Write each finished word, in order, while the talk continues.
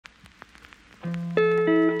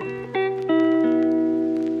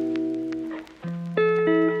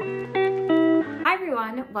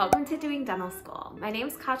Welcome to Doing Dental School. My name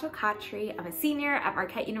is Kajal Khatri. I'm a senior at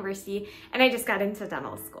Marquette University and I just got into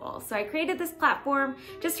dental school. So I created this platform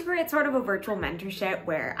just to create sort of a virtual mentorship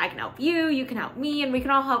where I can help you, you can help me, and we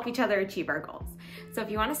can all help each other achieve our goals. So if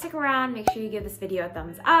you want to stick around, make sure you give this video a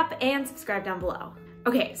thumbs up and subscribe down below.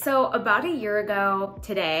 Okay, so about a year ago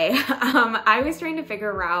today, I was trying to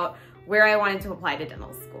figure out where I wanted to apply to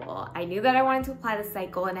dental school. I knew that I wanted to apply the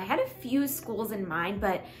cycle and I had a few schools in mind,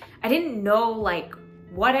 but I didn't know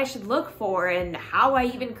what I should look for and how I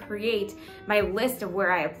even create my list of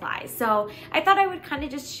where I apply. So I thought I would kind of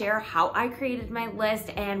just share how I created my list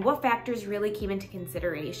and what factors really came into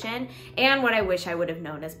consideration and what I wish I would have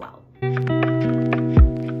known as well.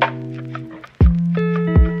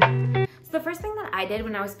 So the first thing that I did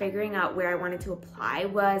when I was figuring out where I wanted to apply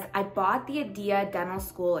was I bought the ADIA Dental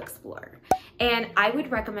School Explorer. And I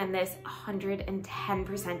would recommend this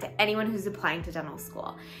 110% to anyone who's applying to dental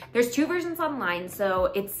school. There's two versions online,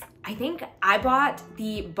 so I think I bought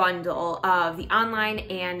the bundle of the online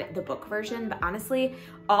and the book version, but honestly,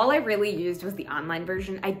 all I really used was the online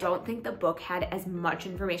version. I don't think the book had as much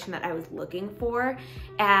information that I was looking for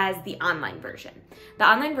as the online version. The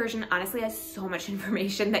online version honestly has so much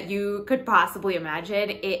information that you could possibly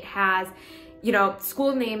imagine. It has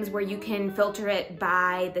school names where you can filter it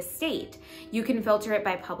by the state. You can filter it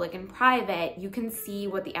by public and private. You can see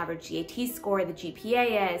what the average DAT score, the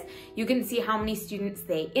GPA is. You can see how many students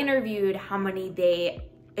they interviewed, how many they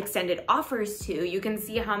extended offers to. You can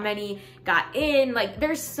see how many got in.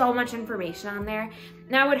 There's so much information on there.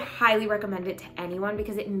 And I would highly recommend it to anyone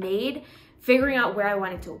because it made figuring out where I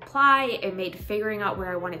wanted to apply, it made figuring out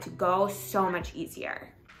where I wanted to go so much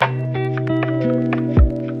easier.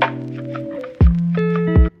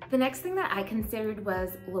 The next thing that I considered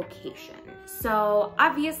was location. So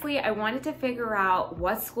obviously I wanted to figure out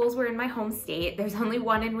what schools were in my home state. There's only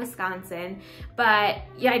one in Wisconsin, but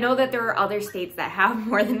yeah, I know that there are other states that have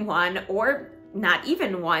more than one or not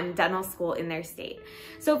even one dental school in their state.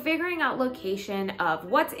 So figuring out location of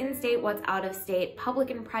what's in state, what's out of state, public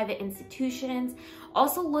and private institutions,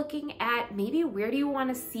 also looking at maybe where do you want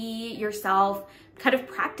to see yourself kind of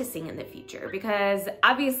practicing in the future, because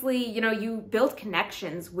obviously, you build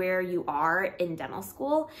connections where you are in dental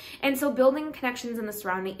school. And so building connections in the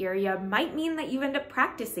surrounding area might mean that you end up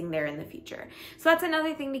practicing there in the future. So that's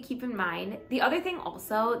another thing to keep in mind. The other thing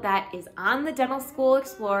also that is on the Dental School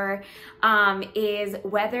Explorer is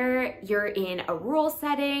whether you're in a rural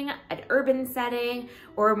setting, an urban setting,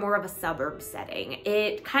 or more of a suburb setting.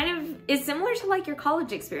 It kind of is similar to your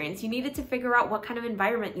college experience. You needed to figure out what kind of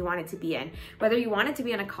environment you wanted to be in, whether you wanted to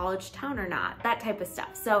be in a college town or not, that type of stuff.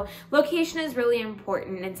 So location is really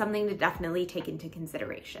important and something to definitely take into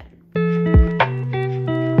consideration.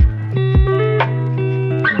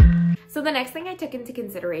 So the next thing I took into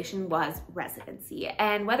consideration was residency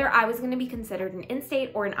and whether I was going to be considered an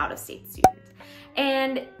in-state or an out-of-state student.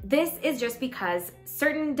 And this is just because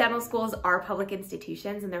certain dental schools are public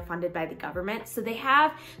institutions and they're funded by the government. So they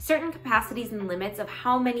have certain capacities and limits of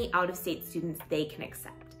how many out-of-state students they can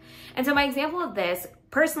accept. And so my example of this,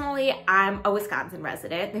 personally, I'm a Wisconsin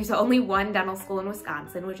resident. There's only one dental school in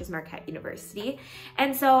Wisconsin, which is Marquette University.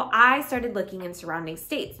 And so I started looking in surrounding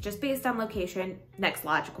states just based on location, next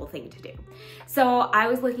logical thing to do. So I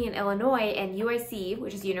was looking in Illinois and UIC,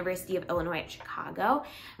 which is University of Illinois at Chicago.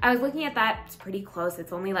 I was looking at that, it's pretty close.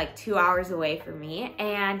 It's only 2 hours away from me.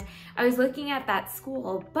 And I was looking at that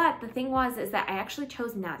school, but the thing is that I actually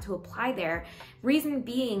chose not to apply there. Reason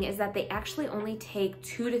being is that they actually only take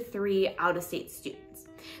 2 to 3 out-of-state students.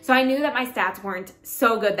 So I knew that my stats weren't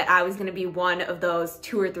so good that I was going to be one of those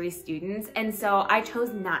 2 or 3 students, and so I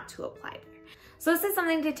chose not to apply there. So this is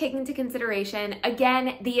something to take into consideration.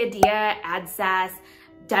 Again, the ADIA ADSAS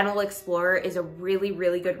Dental Explorer is a really,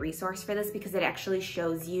 really good resource for this because it actually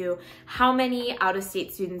shows you how many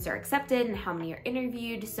out-of-state students are accepted and how many are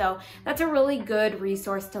interviewed. So that's a really good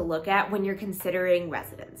resource to look at when you're considering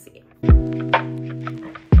residency.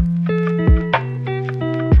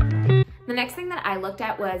 The next thing that I looked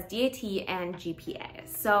at was DAT and GPA.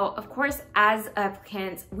 So of course, as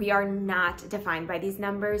applicants, we are not defined by these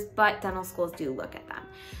numbers, but dental schools do look at them.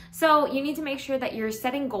 So you need to make sure that you're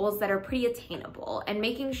setting goals that are pretty attainable and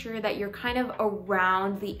making sure that you're kind of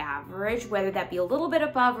around the average, whether that be a little bit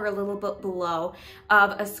above or a little bit below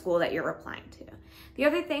of a school that you're applying to. The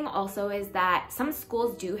other thing also is that some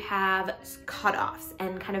schools do have cutoffs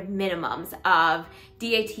and kind of minimums of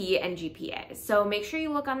DAT and GPA. So make sure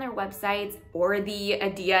you look on their websites or the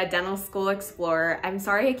ADIA Dental School Explorer. I'm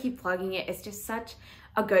sorry I keep plugging it. It's just such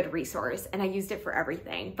a good resource and I used it for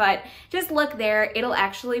everything. But just look there, it'll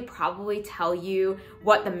actually probably tell you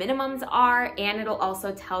what the minimums are, and it'll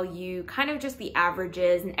also tell you kind of just the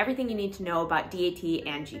averages and everything you need to know about DAT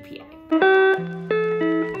and GPA.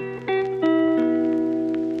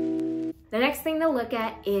 The next thing to look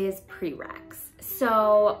at is prereqs.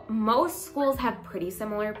 So most schools have pretty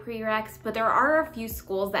similar prereqs, but there are a few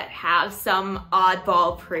schools that have some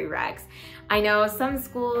oddball prereqs. I know some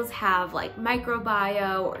schools have like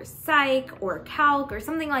microbio or psych or calc or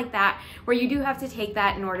something like that, where you do have to take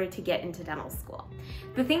that in order to get into dental school.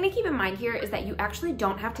 The thing to keep in mind here is that you actually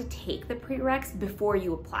don't have to take the prereqs before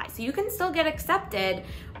you apply. So you can still get accepted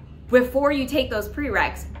before you take those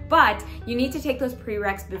prereqs, but you need to take those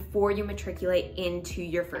prereqs before you matriculate into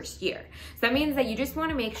your first year. So that means that you just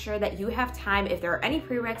wanna make sure that you have time, if there are any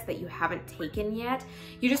prereqs that you haven't taken yet,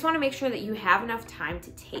 you just wanna make sure that you have enough time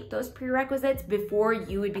to take those prerequisites before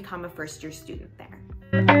you would become a first-year student there.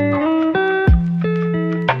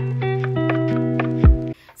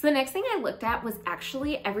 So the next thing I looked at was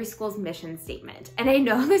actually every school's mission statement. And I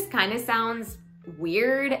know this kind of sounds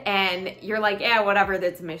weird and you're like, yeah, whatever,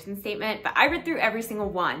 that's a mission statement, but I read through every single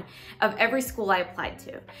one of every school I applied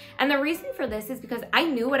to. And the reason for this is because I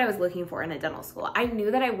knew what I was looking for in a dental school. I knew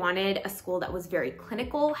that I wanted a school that was very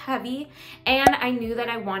clinical heavy, and I knew that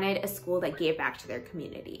I wanted a school that gave back to their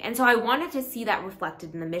community. And so I wanted to see that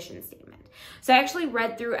reflected in the mission statement. So I actually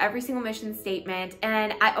read through every single mission statement,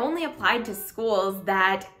 and I only applied to schools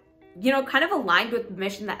that, you know, kind of aligned with the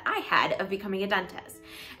mission that I had of becoming a dentist.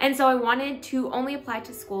 And so I wanted to only apply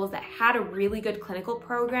to schools that had a really good clinical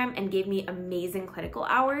program and gave me amazing clinical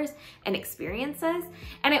hours and experiences.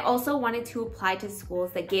 And I also wanted to apply to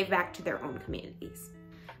schools that gave back to their own communities.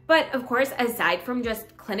 But of course, aside from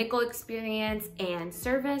just clinical experience and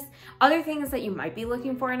service, other things that you might be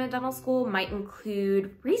looking for in a dental school might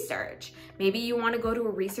include research. Maybe you want to go to a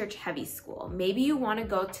research heavy school. Maybe you want to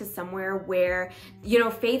go to somewhere where, you know,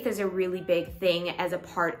 faith is a really big thing as a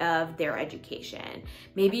part of their education.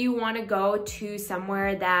 Maybe you want to go to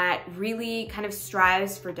somewhere that really kind of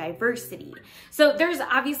strives for diversity. So there's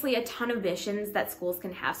obviously a ton of missions that schools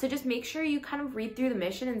can have. So just make sure you kind of read through the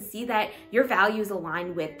mission and see that your values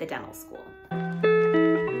align with the dental school.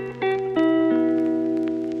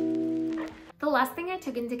 The last thing I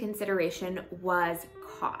took into consideration was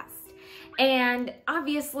cost. And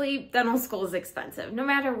obviously, dental school is expensive. No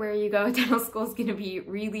matter where you go, dental school is gonna be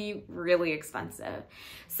really, really expensive.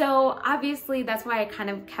 So obviously, that's why I kind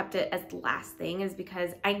of kept it as the last thing, is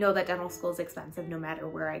because I know that dental school is expensive no matter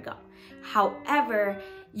where I go. However,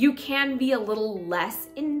 you can be a little less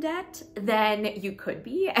in debt than you could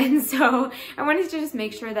be. And so I wanted to just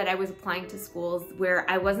make sure that I was applying to schools where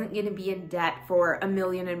I wasn't gonna be in debt for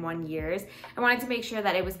 1,000,001 years. I wanted to make sure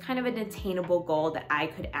that it was kind of an attainable goal that I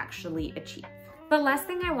could actually achieve. The last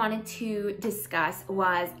thing I wanted to discuss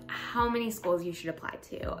was how many schools you should apply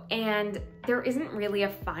to. And there isn't really a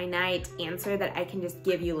finite answer that I can just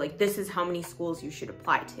give you, like, this is how many schools you should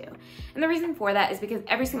apply to. And the reason for that is because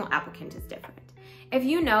every single applicant is different. If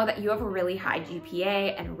you know that you have a really high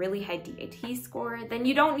GPA and a really high DAT score, then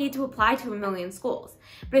you don't need to apply to 1,000,000 schools.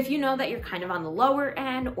 But if you know that you're kind of on the lower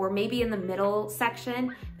end or maybe in the middle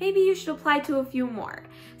section, maybe you should apply to a few more.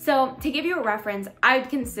 So to give you a reference, I would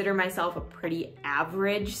consider myself a pretty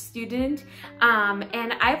average student,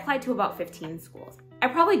 and I applied to about 15 schools. I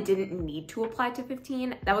probably didn't need to apply to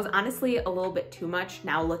 15. That was honestly a little bit too much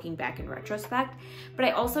now looking back in retrospect, but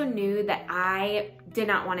I also knew that I did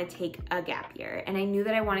not want to take a gap year, and I knew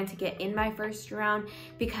that I wanted to get in my first round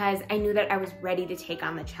because I knew that I was ready to take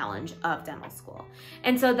on the challenge of dental school.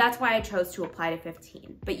 And so that's why I chose to apply to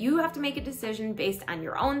 15. But you have to make a decision based on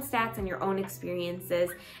your own stats and your own experiences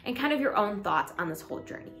and kind of your own thoughts on this whole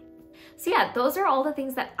journey. So yeah, those are all the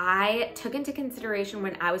things that I took into consideration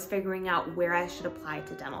when I was figuring out where I should apply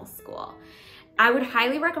to dental school. I would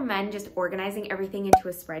highly recommend just organizing everything into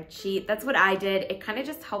a spreadsheet. That's what I did. It kind of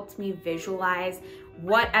just helped me visualize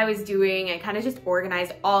what I was doing and kind of just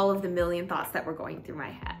organized all of the million thoughts that were going through my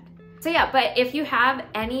head. So yeah, but if you have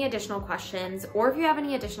any additional questions or if you have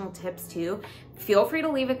any additional tips too, feel free to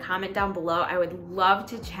leave a comment down below. I would love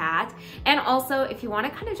to chat. And also, if you want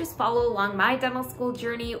to kind of just follow along my dental school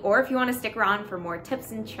journey, or if you want to stick around for more tips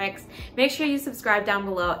and tricks, make sure you subscribe down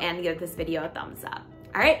below and give this video a thumbs up.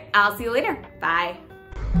 All right, I'll see you later. Bye.